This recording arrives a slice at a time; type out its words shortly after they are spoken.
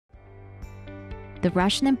The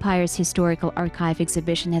Russian Empire's Historical Archive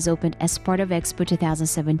exhibition has opened as part of Expo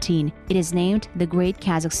 2017. It is named The Great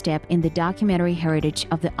Kazakh Steppe in the documentary heritage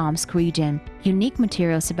of the Omsk region. Unique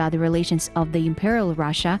materials about the relations of the Imperial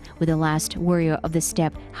Russia with the last warrior of the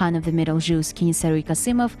steppe, Han of the Middle Rus, Kenisaruy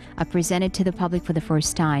Kasimov, are presented to the public for the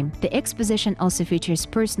first time. The exposition also features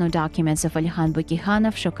personal documents of Alihan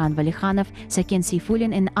Bukikhanov, Shokan Valikhanov, Saken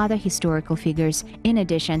Seyfulin, and other historical figures. In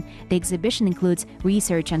addition, the exhibition includes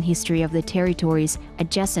research on history of the territories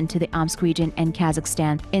adjacent to the Omsk region and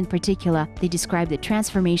Kazakhstan. In particular, they describe the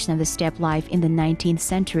transformation of the steppe life in the 19th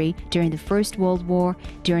century, during the First World War,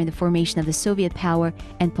 during the formation of the Soviet power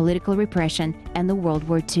and political repression, and the World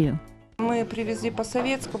War II. Мы привезли по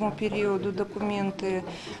советскому периоду документы,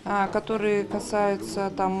 которые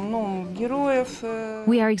касаются героев.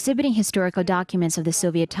 We are exhibiting historical documents of the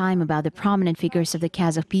Soviet time about the prominent figures of the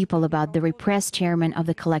Kazakh people, about the repressed chairman of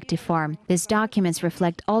the collective farm. These documents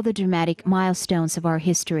reflect all the dramatic milestones of our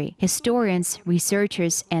history. Historians,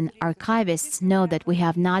 researchers, and archivists know that we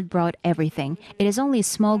have not brought everything. It is only a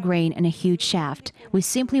small grain in a huge shaft. We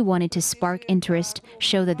simply wanted to spark interest,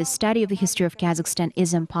 show that the study of the history of Kazakhstan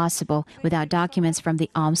is impossible without documents from the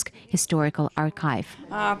Omsk Historical Archive.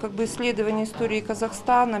 Исследование истории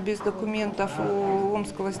Казахстана без документов у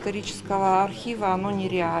Омского исторического архива, оно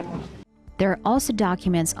нереально. There are also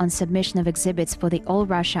documents on submission of exhibits for the All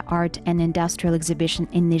Russia Art and Industrial Exhibition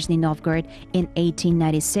in Nizhny Novgorod in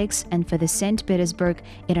 1896 and for the St. Petersburg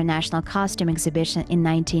International Costume Exhibition in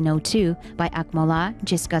 1902 by Akmola,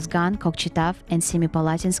 Jeskazgan, Kokchetav, and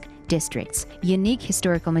Semipalatinsk districts. Unique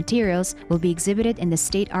historical materials will be exhibited in the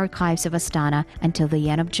State Archives of Astana until the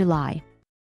end of July.